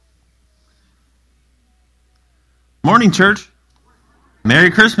Morning, church. Merry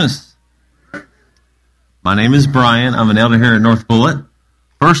Christmas. My name is Brian. I'm an elder here at North Bullitt.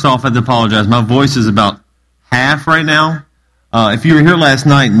 First off, I have to apologize. My voice is about half right now. If you were here last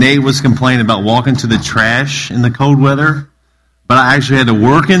night, Nate was complaining about walking to the trash in the cold weather. But I actually had to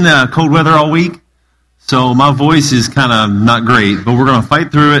work in the cold weather all week. So my voice is kind of not great. But we're going to fight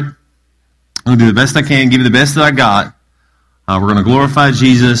through it. I'm going to do the best I can, give you the best that I got. We're going to glorify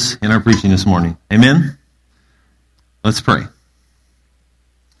Jesus in our preaching this morning. Amen? Let's pray.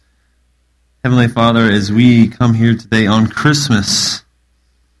 Heavenly Father, as we come here today on Christmas,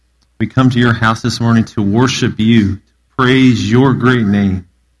 we come to your house this morning to worship you, to praise your great name.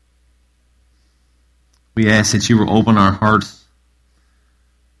 We ask that you will open our hearts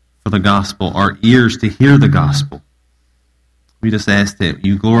for the gospel, our ears to hear the gospel. We just ask that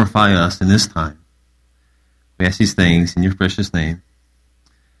you glorify us in this time. We ask these things in your precious name.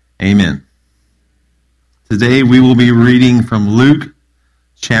 Amen. Today we will be reading from Luke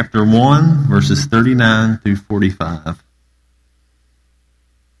chapter 1, verses 39 through 45. I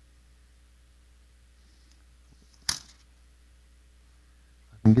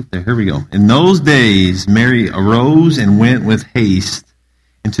can get there. Here we go. In those days, Mary arose and went with haste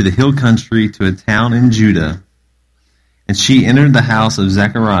into the hill country to a town in Judah. And she entered the house of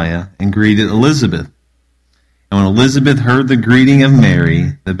Zechariah and greeted Elizabeth. And when Elizabeth heard the greeting of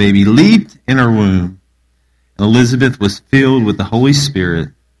Mary, the baby leaped in her womb. And Elizabeth was filled with the Holy Spirit.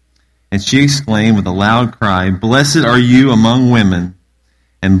 And she exclaimed with a loud cry, "Blessed are you among women,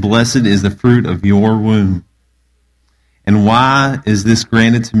 and blessed is the fruit of your womb. And why is this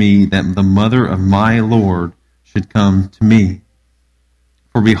granted to me, that the mother of my Lord should come to me?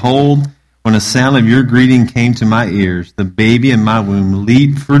 For behold, when the sound of your greeting came to my ears, the baby in my womb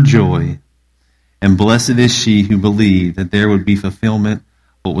leaped for joy. And blessed is she who believed that there would be fulfillment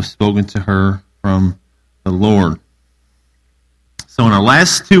of what was spoken to her from the Lord." So in our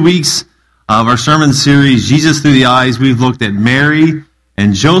last 2 weeks of our sermon series, Jesus Through the Eyes, we've looked at Mary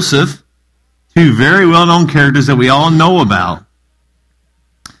and Joseph, two very well-known characters that we all know about.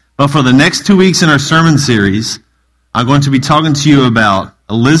 But for the next 2 weeks in our sermon series, I'm going to be talking to you about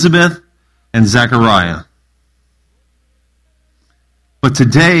Elizabeth and Zechariah. But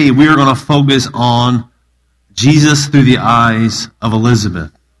today we are going to focus on Jesus through the eyes of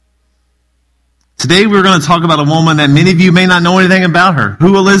Elizabeth. Today we're going to talk about a woman that many of you may not know anything about her,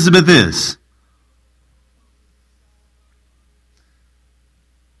 who Elizabeth is.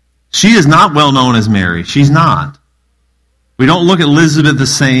 She is not well known as Mary. She's not. We don't look at Elizabeth the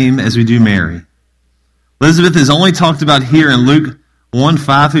same as we do Mary. Elizabeth is only talked about here in Luke 1,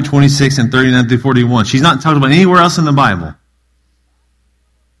 5 through 26 and 39 through 41. She's not talked about anywhere else in the Bible.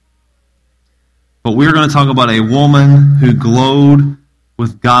 But we're going to talk about a woman who glowed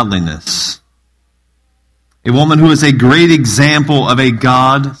with godliness. A woman who is a great example of a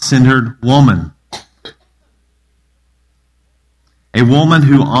God-centered woman. A woman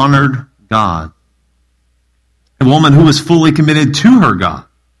who honored God. A woman who was fully committed to her God.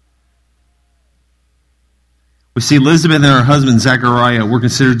 We see Elizabeth and her husband Zechariah were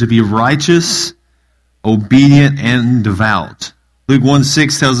considered to be righteous, obedient, and devout. Luke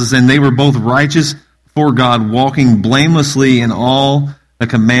 1:6 tells us, "And they were both righteous before God, walking blamelessly in all the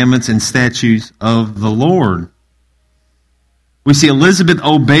commandments and statutes of the Lord." We see Elizabeth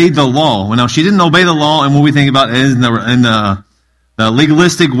obeyed the law. Well, now, she didn't obey the law in what we think about in the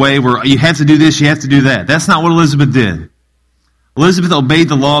legalistic way where you have to do this, you have to do that. That's not what Elizabeth did. Elizabeth obeyed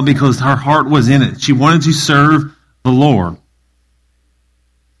the law because her heart was in it. She wanted to serve the Lord.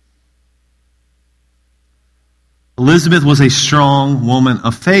 Elizabeth was a strong woman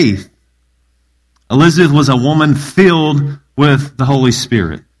of faith. Elizabeth was a woman filled with the Holy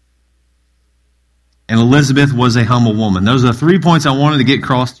Spirit. And Elizabeth was a humble woman. Those are the 3 points I wanted to get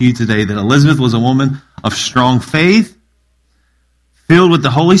across to you today, that Elizabeth was a woman of strong faith, filled with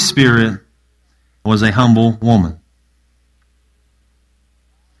the Holy Spirit, and was a humble woman.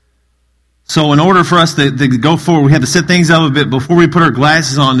 So in order for us to go forward, we have to set things up a bit before we put our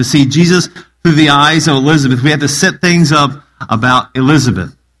glasses on to see Jesus through the eyes of Elizabeth. We have to set things up about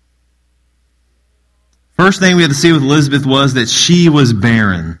Elizabeth. First thing we have to see with Elizabeth was that she was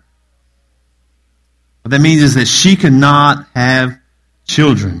barren. What that means is that she could not have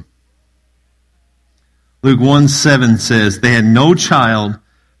children. Luke 1:7 says, "They had no child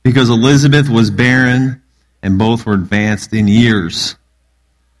because Elizabeth was barren and both were advanced in years."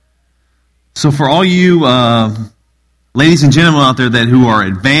 So for all you ladies and gentlemen out there who are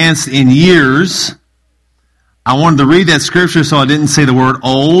advanced in years, I wanted to read that scripture so I didn't say the word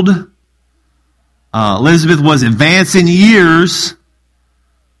old. Elizabeth was advanced in years,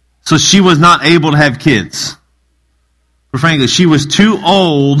 so she was not able to have kids. But frankly, she was too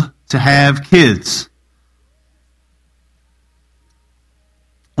old to have kids.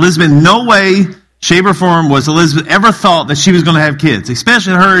 Elizabeth, no way, shape, or form was Elizabeth ever thought that she was going to have kids,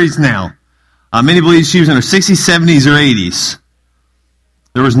 especially at her age now. Many believe she was in her 60s, 70s, or 80s.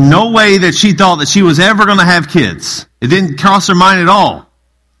 There was no way that she thought that she was ever going to have kids. It didn't cross her mind at all.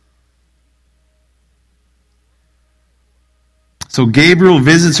 So Gabriel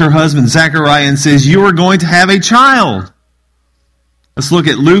visits her husband Zechariah and says, "You are going to have a child." Let's look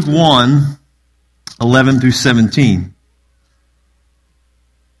at Luke 1, 11 through 17.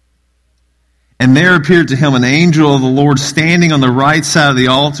 "And there appeared to him an angel of the Lord standing on the right side of the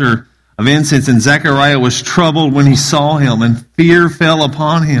altar of incense, and Zechariah was troubled when he saw him, and fear fell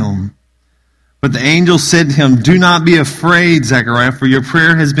upon him. But the angel said to him, 'Do not be afraid, Zechariah, for your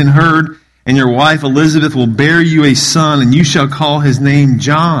prayer has been heard, and your wife Elizabeth will bear you a son, and you shall call his name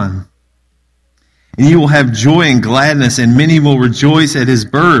John. And you will have joy and gladness, and many will rejoice at his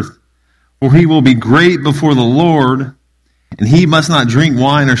birth, for he will be great before the Lord, and he must not drink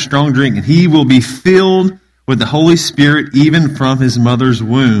wine or strong drink, and he will be filled with the Holy Spirit even from his mother's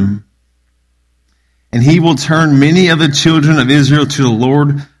womb. And he will turn many of the children of Israel to the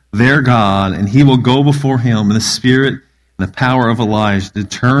Lord their God, and he will go before him in the spirit and the power of Elijah, to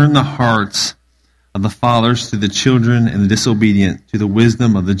turn the hearts of the fathers to the children, and the disobedient to the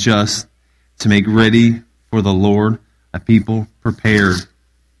wisdom of the just, to make ready for the Lord a people prepared.'"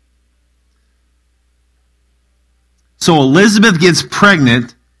 So Elizabeth gets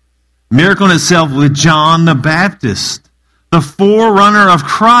pregnant, miracle in itself, with John the Baptist, the forerunner of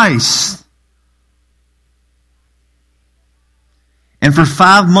Christ. And for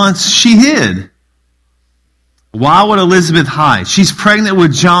 5 months, she hid. Why would Elizabeth hide? She's pregnant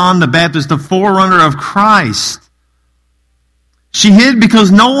with John the Baptist, the forerunner of Christ. She hid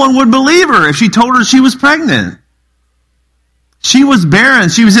because no one would believe her if she told her she was pregnant. She was barren.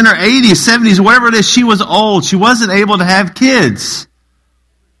 She was in her 80s, 70s, whatever it is. She was old. She wasn't able to have kids.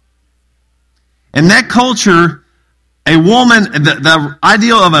 In that culture, a woman, the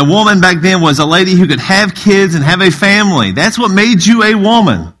ideal of a woman back then was a lady who could have kids and have a family. That's what made you a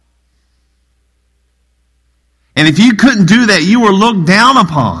woman. And if you couldn't do that, you were looked down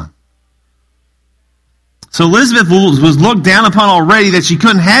upon. So Elizabeth was looked down upon already that she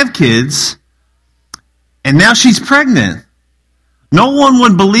couldn't have kids, and now she's pregnant. No one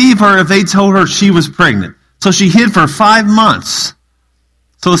would believe her if they told her she was pregnant. So she hid for 5 months.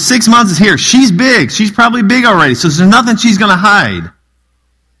 So 6 months is here. She's big. She's probably big already. So there's nothing she's going to hide.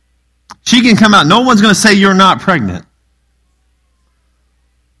 She can come out. No one's going to say you're not pregnant.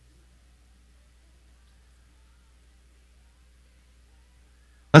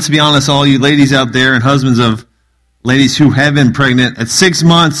 Let's be honest, all you ladies out there and husbands of ladies who have been pregnant, at 6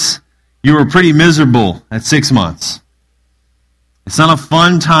 months, you were pretty miserable at 6 months. It's not a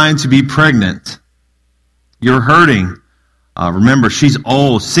fun time to be pregnant. You're hurting. Remember, she's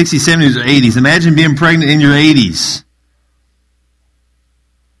old, 60s, 70s, or 80s. Imagine being pregnant in your 80s.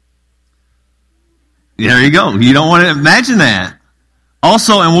 There you go. You don't want to imagine that.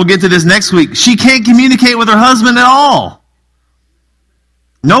 Also, and we'll get to this next week, she can't communicate with her husband at all.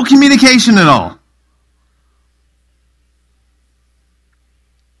 No communication at all.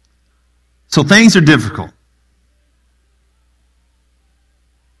 So things are difficult.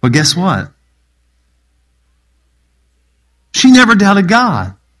 But guess what? She never doubted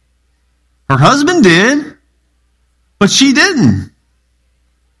God. Her husband did, but she didn't.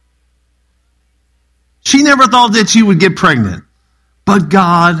 She never thought that she would get pregnant, but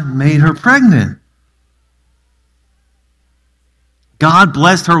God made her pregnant. God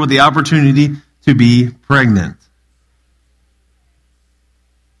blessed her with the opportunity to be pregnant.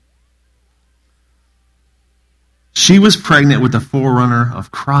 She was pregnant with the forerunner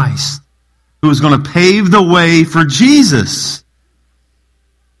of Christ, who was going to pave the way for Jesus.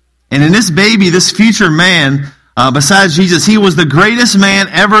 And in this baby, this future man, besides Jesus, he was the greatest man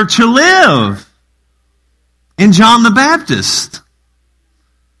ever to live, in John the Baptist.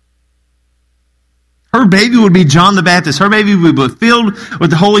 Her baby would be John the Baptist. Her baby would be filled with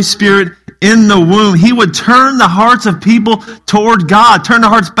the Holy Spirit in the womb. He would turn the hearts of people toward God, turn the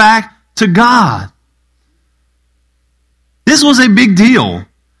hearts back to God. This was a big deal.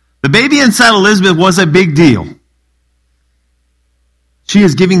 The baby inside Elizabeth was a big deal. She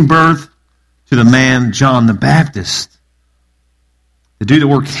is giving birth to the man, John the Baptist. The dude that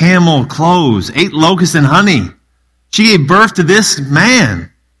wore camel clothes, ate locusts and honey. She gave birth to this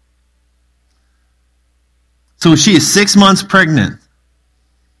man. So she is 6 months pregnant.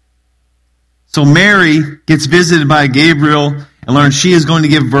 So Mary gets visited by Gabriel and learns she is going to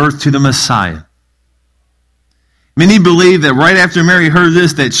give birth to the Messiah. Many believe that right after Mary heard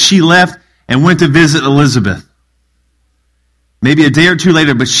this, that she left and went to visit Elizabeth. Maybe a day or two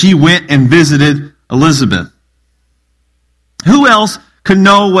later, but she went and visited Elizabeth. Who else could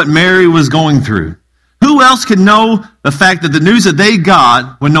know what Mary was going through? Who else could know the fact that the news that they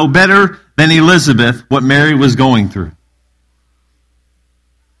got would know better than Elizabeth what Mary was going through?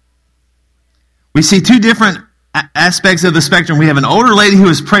 We see two different aspects of the spectrum. We have an older lady who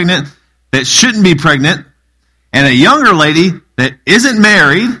is pregnant that shouldn't be pregnant, and a younger lady that isn't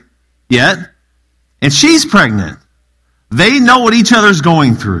married yet, and she's pregnant. They know what each other's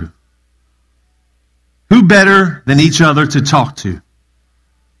going through. Who better than each other to talk to?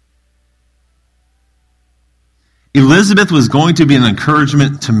 Elizabeth was going to be an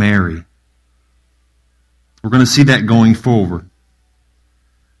encouragement to Mary. We're going to see that going forward.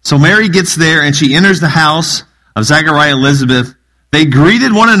 So Mary gets there and she enters the house of Zechariah and Elizabeth. They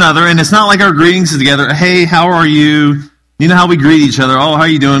greeted one another, and it's not like our greetings together. Hey, how are you? You know how we greet each other. Oh, how are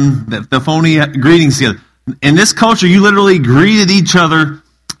you doing? The phony greetings together. In this culture, you literally greeted each other,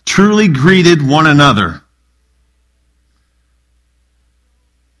 truly greeted one another.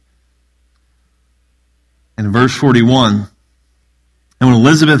 And in verse 41, and when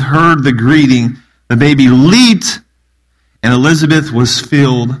Elizabeth heard the greeting, the baby leaped, and Elizabeth was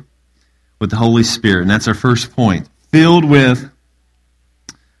filled with the Holy Spirit. And that's our first point. Filled with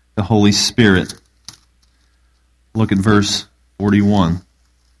the Holy Spirit. Look at verse 41.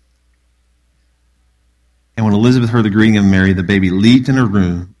 And when Elizabeth heard the greeting of Mary, the baby leaped in her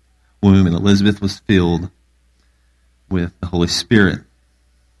womb, and Elizabeth was filled with the Holy Spirit.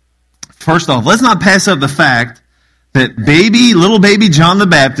 First off, let's not pass up the fact that little baby John the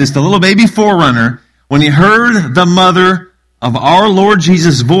Baptist, the little baby forerunner, when he heard the mother of our Lord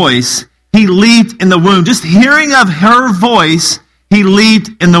Jesus' voice, he leaped in the womb. Just hearing of her voice, he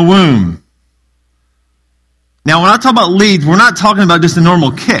leaped in the womb. Now, when I talk about leaped, we're not talking about just a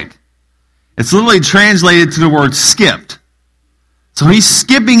normal kick. It's literally translated to the word skipped. So he's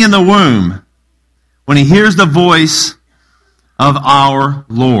skipping in the womb when he hears the voice of our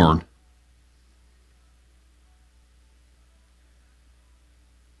Lord.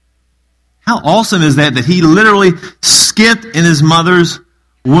 How awesome is that he literally skipped in his mother's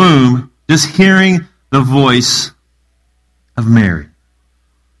womb just hearing the voice of Mary.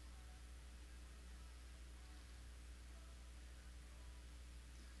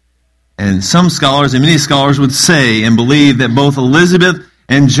 And some scholars, and many scholars would say and believe that both Elizabeth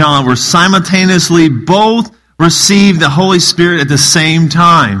and John were simultaneously both received the Holy Spirit at the same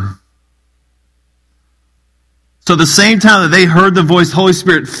time. So the same time that they heard the voice, the Holy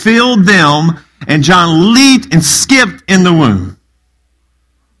Spirit filled them, and John leaped and skipped in the womb.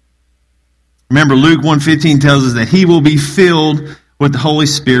 Remember, Luke 1:15 tells us that he will be filled with the Holy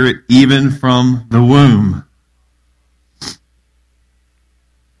Spirit even from the womb.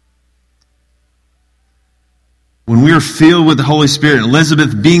 When we are filled with the Holy Spirit,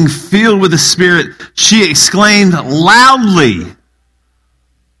 Elizabeth being filled with the Spirit, she exclaimed loudly.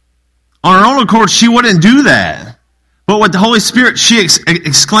 On her own accord, she wouldn't do that. But with the Holy Spirit, she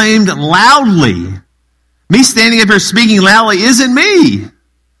exclaimed loudly. Me standing up here speaking loudly isn't me.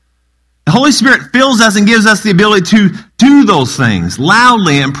 The Holy Spirit fills us and gives us the ability to do those things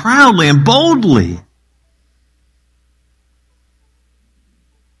loudly and proudly and boldly.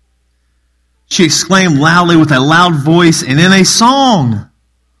 She exclaimed loudly with a loud voice and in a song.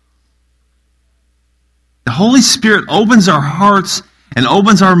 The Holy Spirit opens our hearts and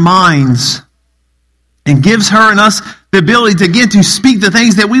opens our minds and gives her and us the ability to get to speak the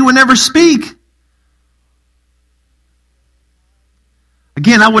things that we would never speak.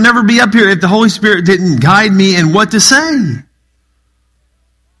 Again, I would never be up here if the Holy Spirit didn't guide me in what to say.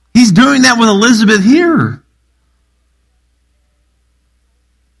 He's doing that with Elizabeth here.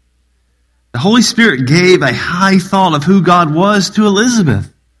 The Holy Spirit gave a high thought of who God was to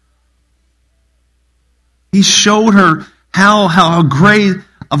Elizabeth. He showed her how great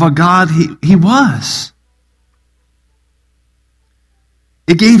of a God he was.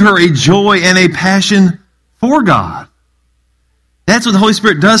 It gave her a joy and a passion for God. That's what the Holy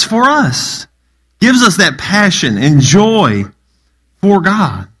Spirit does for us. Gives us that passion and joy for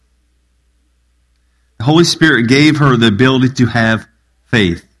God. The Holy Spirit gave her the ability to have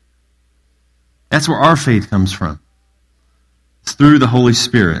faith. That's where our faith comes from. It's through the Holy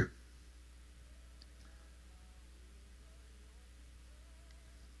Spirit.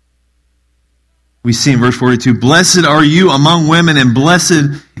 We see in verse 42, "Blessed are you among women, and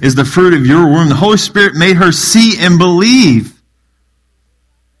blessed is the fruit of your womb." The Holy Spirit made her see and believe.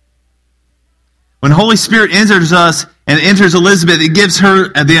 When the Holy Spirit enters us and enters Elizabeth, it gives her,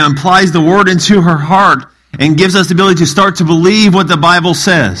 it implies the word into her heart. and gives us the ability to start to believe what the Bible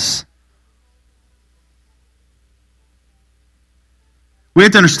says. We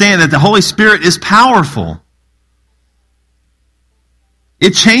have to understand that the Holy Spirit is powerful.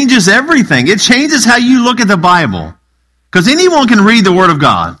 It changes everything. It changes how you look at the Bible. Because anyone can read the Word of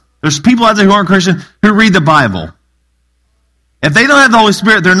God. There's people out there who aren't Christian who read the Bible. If they don't have the Holy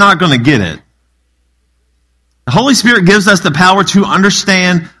Spirit, they're not going to get it. The Holy Spirit gives us the power to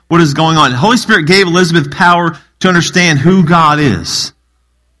understand what is going on. The Holy Spirit gave Elizabeth power to understand who God is.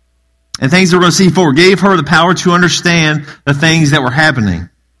 And things that we're going to see forward gave her the power to understand the things that were happening.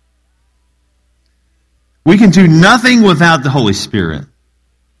 We can do nothing without the Holy Spirit.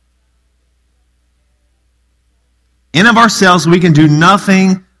 In of ourselves, we can do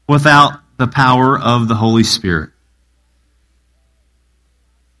nothing without the power of the Holy Spirit.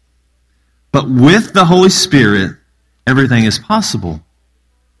 But with the Holy Spirit, everything is possible.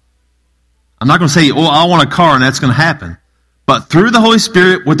 I'm not going to say, oh, I want a car and that's going to happen. But through the Holy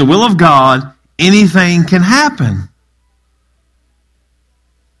Spirit, with the will of God, anything can happen.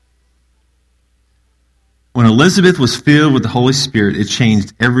 When Elizabeth was filled with the Holy Spirit, it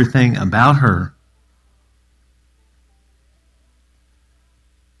changed everything about her.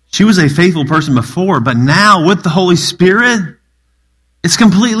 She was a faithful person before, but now with the Holy Spirit, it's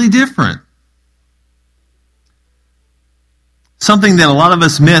completely different. Something that a lot of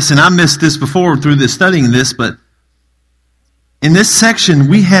us miss, and I missed this before through this studying this, but in this section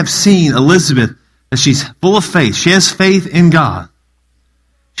we have seen Elizabeth that she's full of faith. She has faith in God.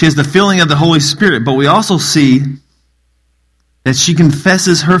 She has the filling of the Holy Spirit, but we also see that she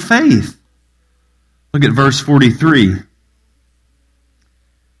confesses her faith. Look at verse 43.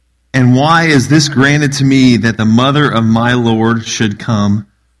 And why is this granted to me that the mother of my Lord should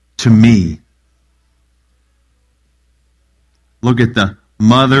come to me? Look at the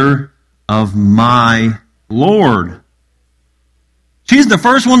mother of my Lord. She's the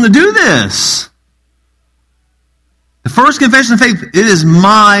first one to do this. The first confession of faith, it is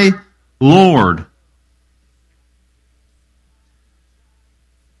my Lord.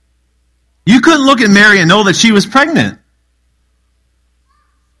 You couldn't look at Mary and know that she was pregnant.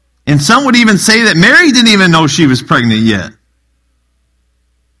 And some would even say that Mary didn't even know she was pregnant yet.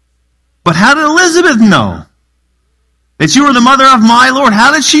 But how did Elizabeth know? That you were the mother of my Lord.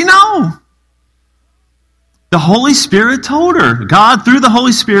 How did she know? The Holy Spirit told her. God, through the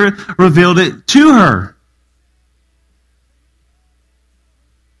Holy Spirit, revealed it to her.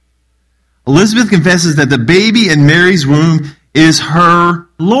 Elizabeth confesses that the baby in Mary's womb is her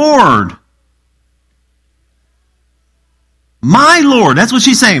Lord. My Lord. That's what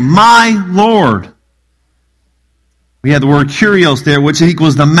she's saying. My Lord. We have the word kurios there, which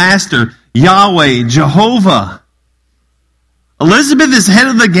equals the master, Yahweh, Jehovah. Elizabeth is head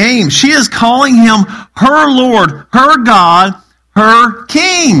of the game. She is calling him her Lord, her God, her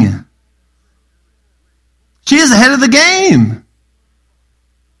King. She is ahead of the game.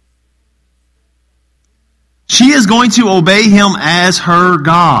 She is going to obey him as her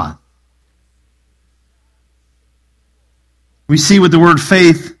God. We see with the word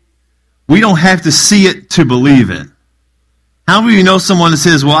faith, we don't have to see it to believe it. How many of you know someone that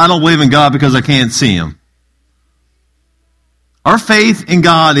says, well, I don't believe in God because I can't see him? Our faith in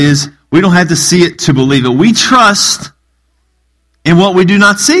God is we don't have to see it to believe it. We trust in what we do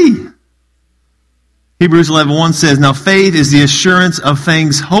not see. Hebrews 11:1 says, now faith is the assurance of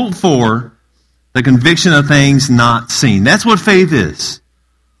things hoped for, the conviction of things not seen. That's what faith is.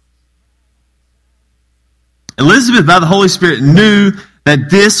 Elizabeth, by the Holy Spirit, knew that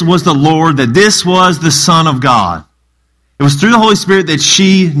this was the Lord, that this was the Son of God. It was through the Holy Spirit that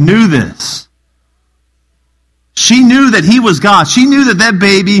she knew this. She knew that he was God. She knew that that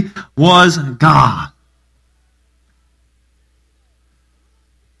baby was God.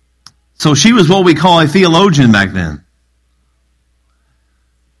 So she was what we call a theologian back then.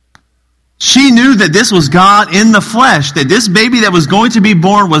 She knew that this was God in the flesh, that this baby that was going to be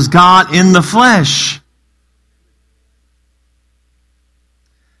born was God in the flesh.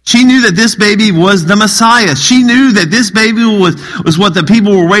 She knew that this baby was the Messiah. She knew that this baby was what the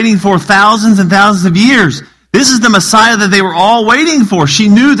people were waiting for thousands and thousands of years. This is the Messiah that they were all waiting for. She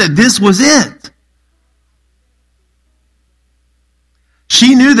knew that this was it.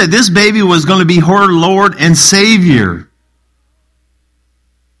 She knew that this baby was going to be her Lord and Savior.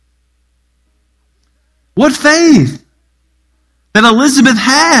 What faith that Elizabeth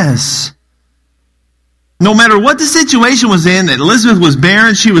has. No matter what the situation was in, that Elizabeth was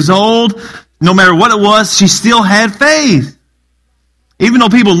barren, she was old, no matter what it was, she still had faith. Even though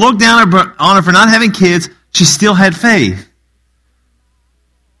people looked down on her for not having kids, she still had faith.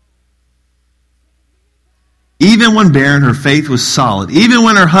 Even when barren, her faith was solid. Even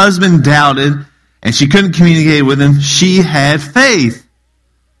when her husband doubted and she couldn't communicate with him, she had faith.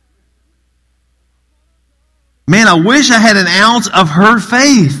 Man, I wish I had an ounce of her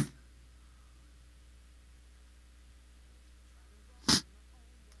faith.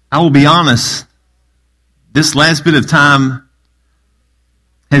 I will be honest, this last bit of time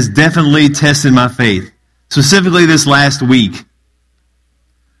has definitely tested my faith, specifically this last week.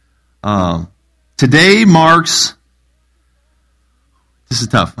 Today marks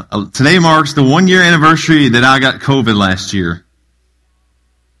the 1 year anniversary that I got COVID last year.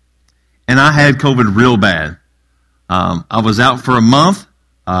 And I had COVID real bad. I was out for a month.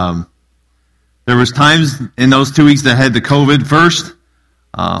 There was times in those 2 weeks that I had the COVID first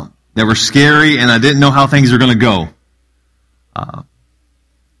that were scary, and I didn't know how things were going to go.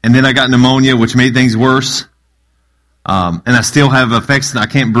 And then I got pneumonia, which made things worse. And I still have effects that I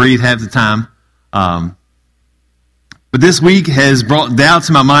can't breathe half the time. But this week has brought doubts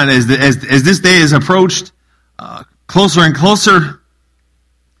in my mind as this day has approached closer and closer.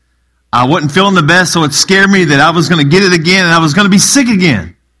 I wasn't feeling the best, so it scared me that I was going to get it again and I was going to be sick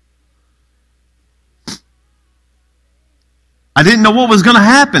again. I didn't know what was going to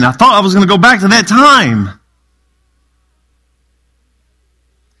happen. I thought I was going to go back to that time.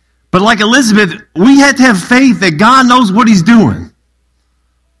 But like Elizabeth, we had to have faith that God knows what He's doing.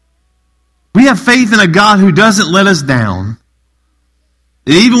 We have faith in a God who doesn't let us down.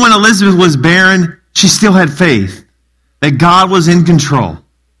 And even when Elizabeth was barren, she still had faith that God was in control.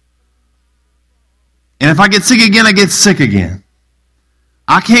 And if I get sick again, I get sick again.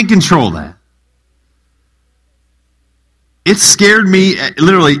 I can't control that. It scared me,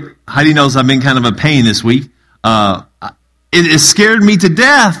 literally, Heidi knows I've been kind of a pain this week. It scared me to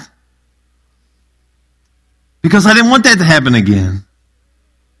death because I didn't want that to happen again.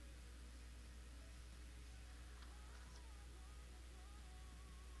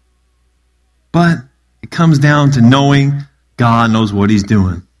 But it comes down to knowing God knows what He's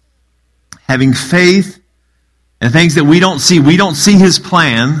doing. Having faith in things that we don't see. We don't see His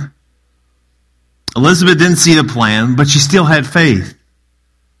plan. Elizabeth didn't see the plan, but she still had faith.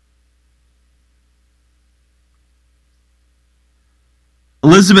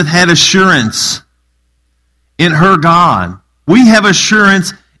 Elizabeth had assurance in her God. We have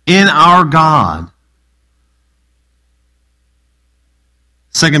assurance in our God.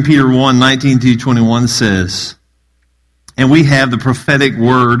 2 Peter 1, 19-21 says, "And we have the prophetic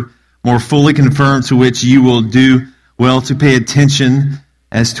word more fully confirmed, to which you will do well to pay attention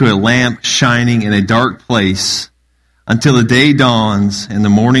as to a lamp shining in a dark place until the day dawns and the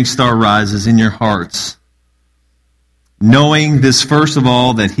morning star rises in your hearts. Knowing this first of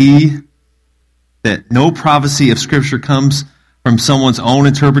all, that no prophecy of Scripture comes from someone's own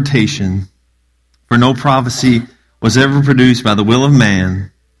interpretation, for no prophecy was ever produced by the will of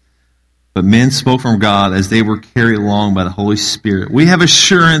man, but men spoke from God as they were carried along by the Holy Spirit." We have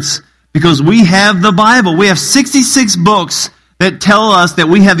assurance because we have the Bible. We have 66 books that tell us that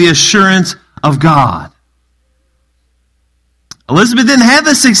we have the assurance of God. Elizabeth didn't have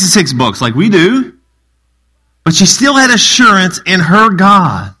the 66 books like we do, but she still had assurance in her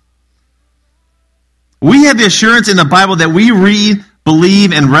God. We have the assurance in the Bible that we read,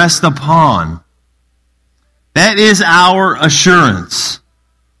 believe, and rest upon. That is our assurance.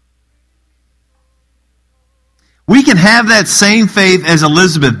 We can have that same faith as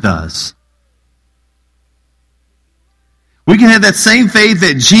Elizabeth does. We can have that same faith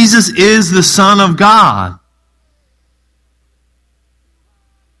that Jesus is the Son of God.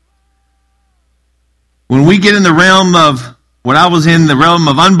 When we get in the realm of, when I was in the realm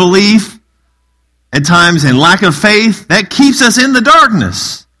of unbelief, at times, and lack of faith, that keeps us in the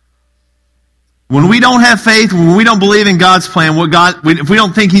darkness. When we don't have faith, when we don't believe in God's plan, if we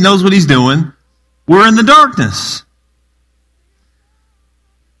don't think He knows what He's doing, we're in the darkness.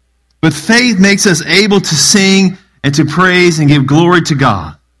 But faith makes us able to sing and to praise and give glory to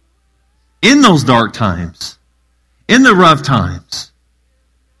God in those dark times, in the rough times.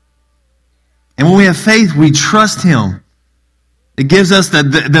 And when we have faith, we trust Him. It gives us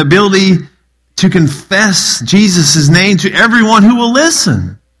the ability to confess Jesus' name to everyone who will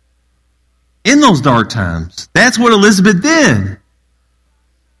listen in those dark times. That's what Elizabeth did.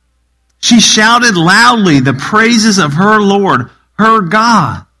 She shouted loudly the praises of her Lord, her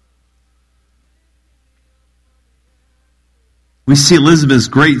God. We see Elizabeth's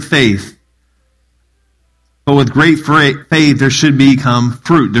great faith. But with great faith, there should become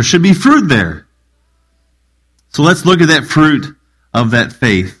fruit. There should be fruit there. So let's look at that fruit of that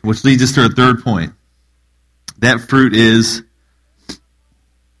faith, which leads us to our third point. That fruit is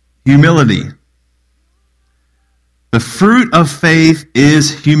humility. The fruit of faith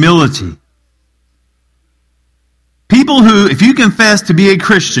is humility. People who, if you confess to be a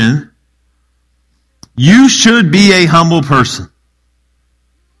Christian, you should be a humble person.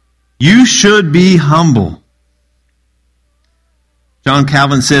 You should be humble. John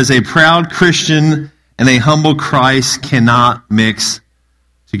Calvin says, a proud Christian and a humble Christ cannot mix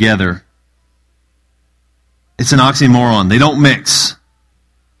together. It's an oxymoron. They don't mix.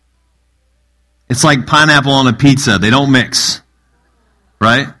 It's like pineapple on a pizza. They don't mix.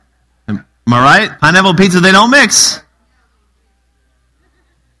 Right? Am I right? Pineapple pizza, they don't mix.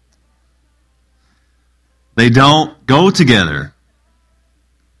 They don't go together.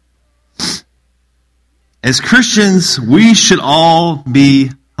 As Christians, we should all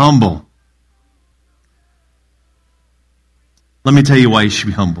be humble. Let me tell you why you should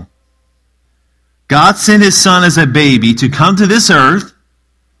be humble. God sent His Son as a baby to come to this earth,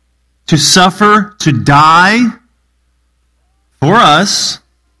 to suffer, to die for us,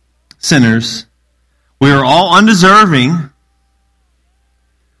 sinners. We are all undeserving.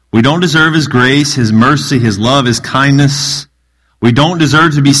 We don't deserve His grace, His mercy, His love, His kindness. We don't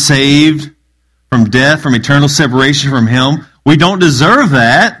deserve to be saved from death, from eternal separation from Him. We don't deserve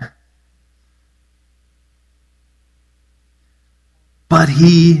that. But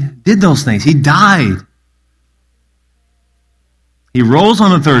He did those things. He died. He rose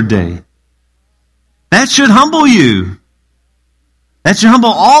on the third day. That should humble you. That should humble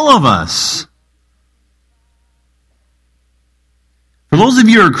all of us. For those of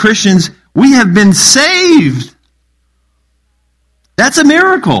you who are Christians, we have been saved. That's a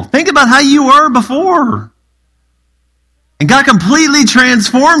miracle. Think about how you were before. And God completely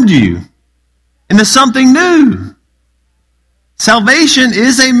transformed you into something new. Salvation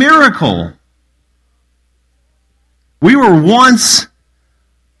is a miracle. We were once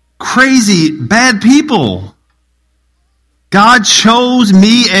crazy, bad people. God chose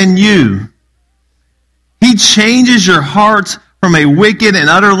me and you. He changes your hearts from a wicked and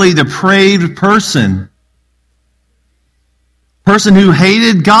utterly depraved person. Person who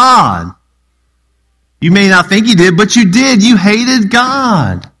hated God. You may not think you did, but you did. You hated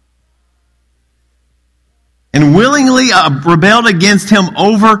God. And willingly rebelled against Him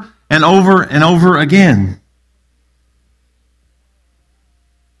over and over and over again.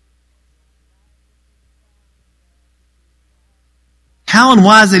 How and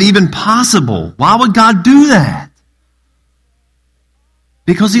why is it even possible? Why would God do that?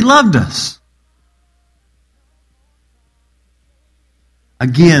 Because He loved us.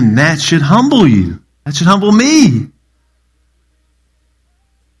 Again, that should humble you. That should humble me.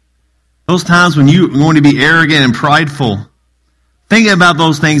 Those times when you're going to be arrogant and prideful, think about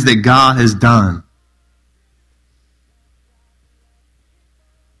those things that God has done.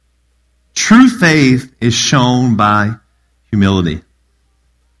 True faith is shown by humility.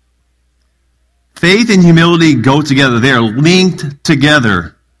 Faith and humility go together. They are linked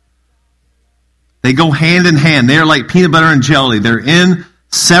together. They go hand in hand. They are like peanut butter and jelly. They're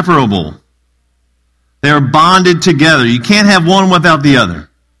inseparable. They are bonded together. You can't have one without the other.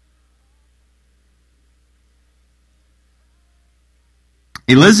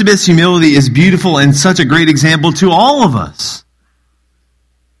 Elizabeth's humility is beautiful and such a great example to all of us.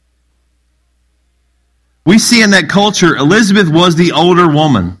 We see in that culture, Elizabeth was the older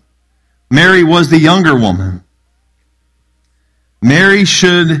woman. Mary was the younger woman. Mary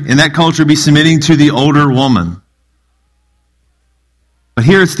should, in that culture, be submitting to the older woman. But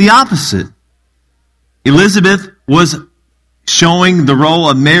here it's the opposite. Elizabeth was showing the role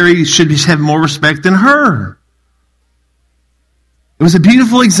of Mary should have more respect than her. It was a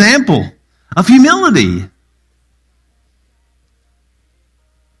beautiful example of humility.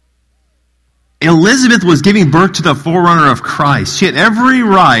 Elizabeth was giving birth to the forerunner of Christ. She had every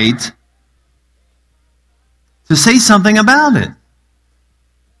right to say something about it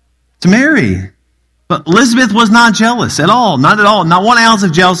to Mary. But Elizabeth was not jealous at all. Not at all. Not 1 ounce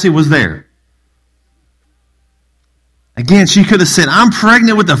of jealousy was there. Again, she could have said, I'm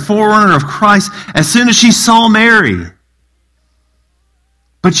pregnant with the forerunner of Christ as soon as she saw Mary.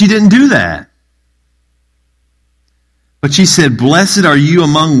 But she didn't do that. But she said, blessed are you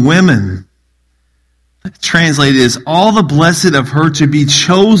among women. Translated as all the blessed of her to be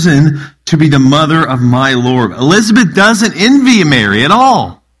chosen to be the mother of my Lord. Elizabeth doesn't envy Mary at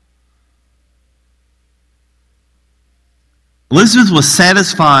all. Elizabeth was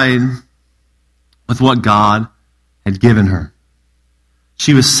satisfied with what God had given her.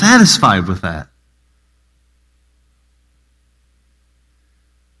 She was satisfied with that.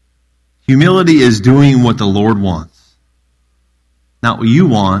 Humility is doing what the Lord wants. Not what you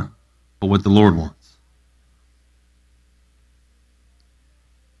want, but what the Lord wants.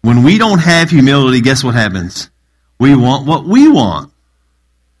 When we don't have humility, guess what happens? We want what we want.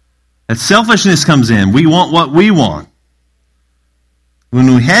 That selfishness comes in. We want what we want.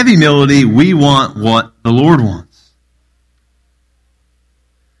 When we have humility, we want what the Lord wants.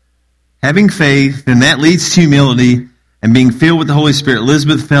 Having faith, then that leads to humility and being filled with the Holy Spirit.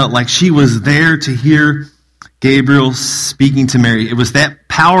 Elizabeth felt like she was there to hear Gabriel speaking to Mary. It was that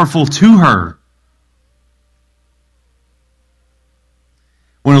powerful to her.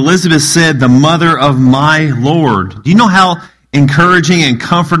 When Elizabeth said, the mother of my Lord, do you know how encouraging and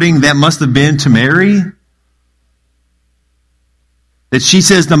comforting that must have been to Mary? That she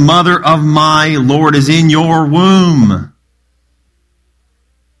says, the mother of my Lord is in your womb.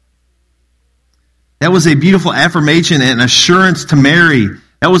 That was a beautiful affirmation and assurance to Mary.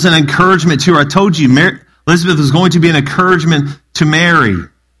 That was an encouragement to her. I told you, Elizabeth was going to be an encouragement to Mary.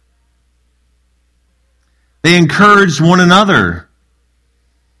 They encouraged one another.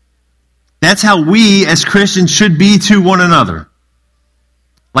 That's how we as Christians should be to one another.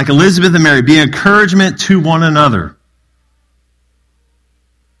 Like Elizabeth and Mary, be encouragement to one another.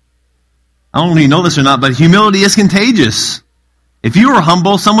 I don't know if you know this or not, but humility is contagious. If you are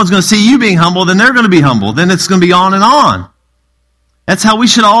humble, someone's going to see you being humble, then they're going to be humble. Then it's going to be on and on. That's how we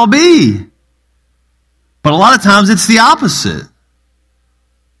should all be. But a lot of times it's the opposite.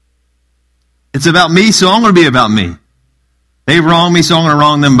 It's about me, so I'm going to be about me. They wrong me, so I'm going to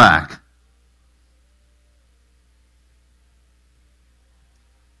wrong them back.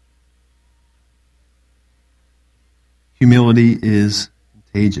 Humility is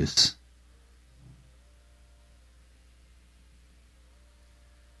contagious.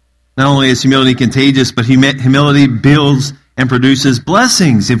 Not only is humility contagious, but humility builds and produces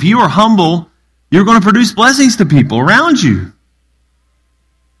blessings. If you are humble, you're going to produce blessings to people around you.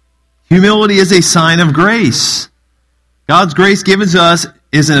 Humility is a sign of grace. God's grace given to us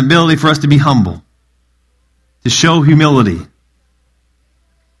is an ability for us to be humble, to show humility.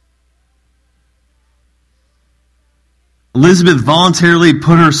 Elizabeth voluntarily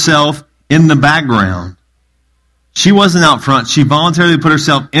put herself in the background. She wasn't out front. She voluntarily put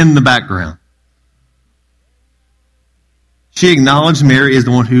herself in the background. She acknowledged Mary as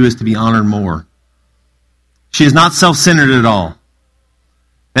the one who is to be honored more. She is not self-centered at all.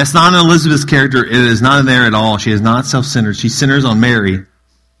 That's not in Elizabeth's character. It is not in there at all. She is not self-centered. She centers on Mary.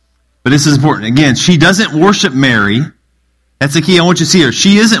 But this is important. Again, she doesn't worship Mary. That's the key. I want you to see her.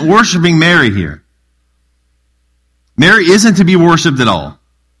 She isn't worshiping Mary here. Mary isn't to be worshipped at all.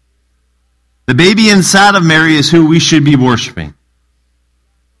 The baby inside of Mary is who we should be worshiping.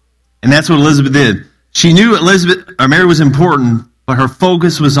 And that's what Elizabeth did. She knew Mary was important, but her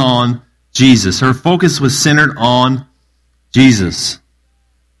focus was on Jesus. Her focus was centered on Jesus.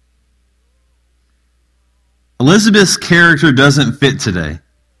 Elizabeth's character doesn't fit today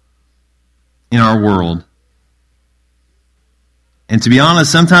in our world. And to be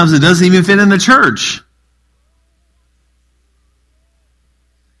honest, sometimes it doesn't even fit in the church.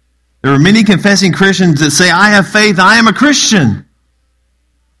 There are many confessing Christians that say, I have faith, I am a Christian,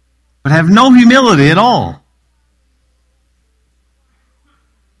 but have no humility at all.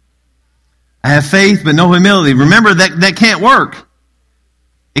 I have faith, but no humility. Remember, that can't work.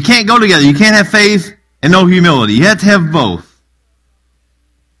 It can't go together. You can't have faith and no humility. You have to have both.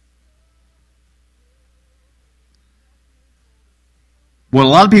 What a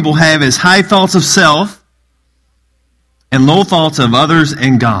lot of people have is high thoughts of self and low thoughts of others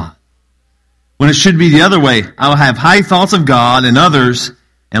and God. When it should be the other way. I'll have high thoughts of God and others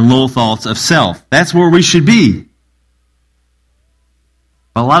and low thoughts of self. That's where we should be.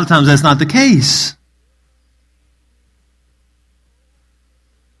 But a lot of times that's not the case.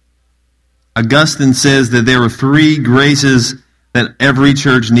 Augustine says that there are 3 graces that every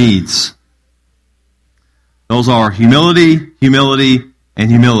church needs. Those are humility, humility,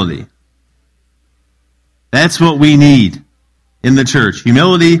 and humility. That's what we need in the church.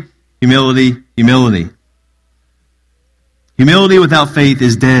 Humility, humility, humility. Humility without faith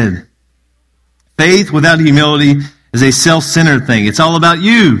is dead. Faith without humility is a self-centered thing. It's all about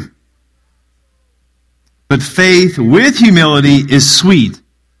you. But faith with humility is sweet.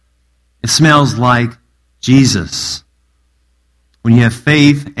 It smells like Jesus. When you have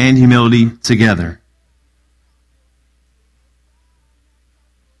faith and humility together.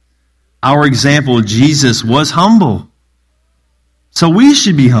 Our example, Jesus, was humble. So we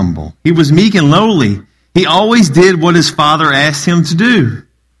should be humble. He was meek and lowly. He always did what his Father asked him to do.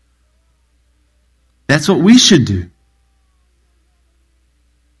 That's what we should do.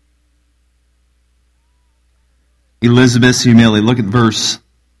 Elizabeth's humility. Look at verse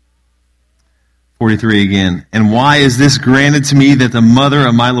 43 again. And why is this granted to me that the mother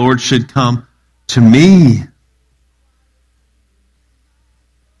of my Lord should come to me?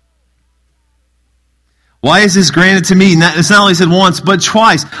 Why is this granted to me? It's not only said once, but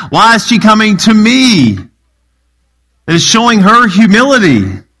twice. Why is she coming to me? It is showing her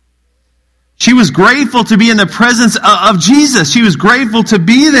humility. She was grateful to be in the presence of Jesus. She was grateful to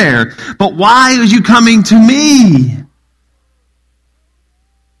be there. But why are you coming to me?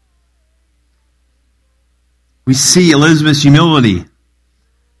 We see Elizabeth's humility.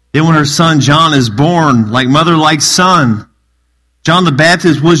 Then when her son John is born, like mother, like son, John the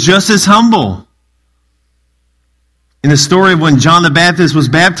Baptist was just as humble. In the story of when John the Baptist was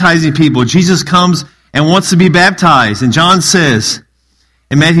baptizing people, Jesus comes and wants to be baptized. And John says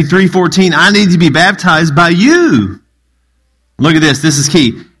in Matthew 3:14, I need to be baptized by you. Look at this. This is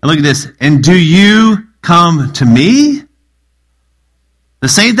key. And look at this. And do you come to me? The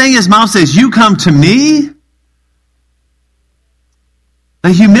same thing as mom says, you come to me?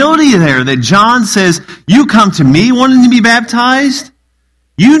 The humility there that John says, you come to me wanting to be baptized?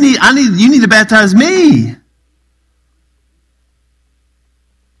 You need to baptize me.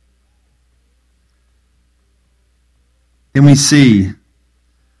 Then we see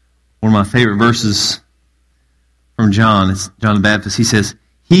one of my favorite verses from John. It's John the Baptist. He says,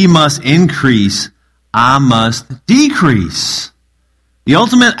 he must increase, I must decrease. The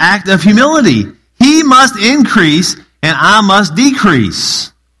ultimate act of humility. He must increase and I must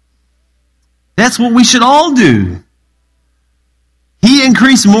decrease. That's what we should all do. He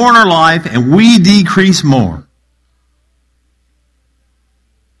increased more in our life and we decrease more.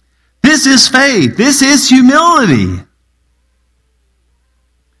 This is faith. This is humility.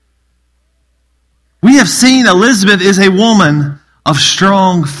 We have seen Elizabeth is a woman of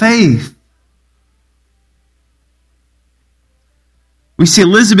strong faith. We see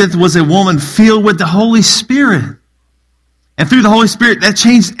Elizabeth was a woman filled with the Holy Spirit. And through the Holy Spirit, that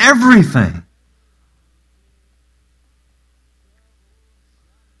changed everything.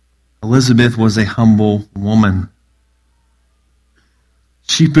 Elizabeth was a humble woman.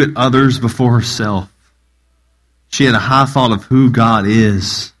 She put others before herself. She had a high thought of who God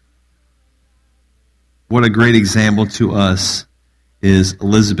is. What a great example to us is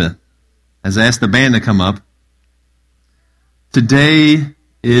Elizabeth. As I asked the band to come up, today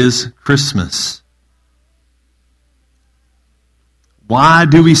is Christmas. Why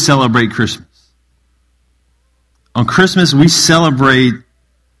do we celebrate Christmas? On Christmas, we celebrate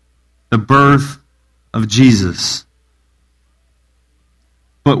the birth of Jesus.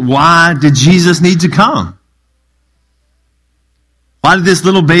 But why did Jesus need to come? Why did this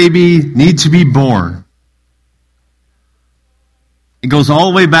little baby need to be born? It goes all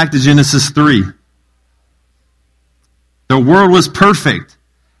the way back to Genesis 3. The world was perfect.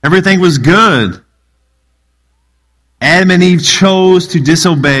 Everything was good. Adam and Eve chose to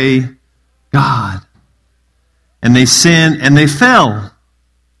disobey God. And they sinned and they fell.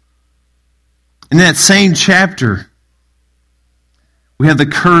 In that same chapter, we have the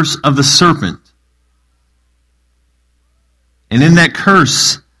curse of the serpent. And in that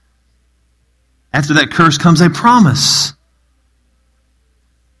curse, after that curse comes a promise.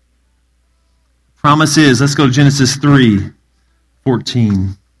 Promise is, let's go to Genesis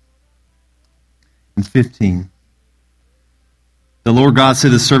 3:14 and 15. The Lord God said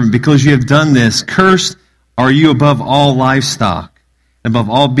to the serpent, because you have done this, cursed are you above all livestock, and above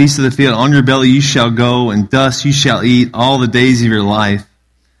all beasts of the field. On your belly you shall go, and dust you shall eat all the days of your life.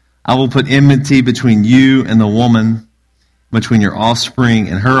 I will put enmity between you and the woman, between your offspring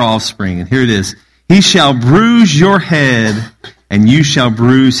and her offspring. And here it is. He shall bruise your head, and you shall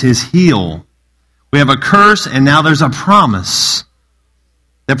bruise his heel. We have a curse, and now there's a promise.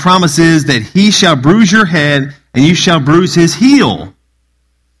 The promise is that he shall bruise your head, and you shall bruise his heel.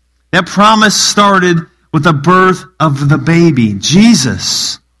 That promise started with the birth of the baby,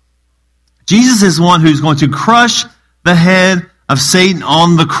 Jesus. Jesus is the one who's going to crush the head of Satan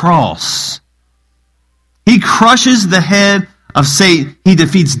on the cross. He crushes the head of Satan. He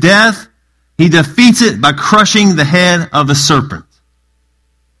defeats death. He defeats it by crushing the head of the serpent.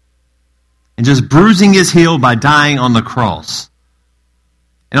 And just bruising his heel by dying on the cross.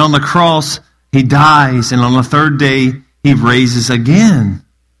 And on the cross, he dies, and on the third day, he raises again.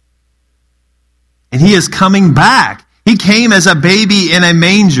 And he is coming back. He came as a baby in a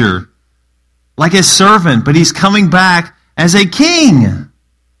manger, like a servant, but he's coming back as a king.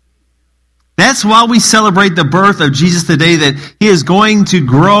 That's why we celebrate the birth of Jesus today, that he is going to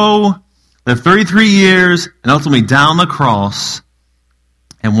grow the 33 years and ultimately down the cross,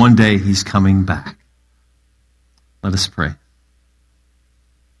 and one day he's coming back. Let us pray.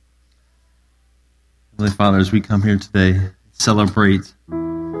 Heavenly Father, as we come here today, celebrate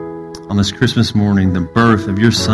on this Christmas morning the birth of your Son.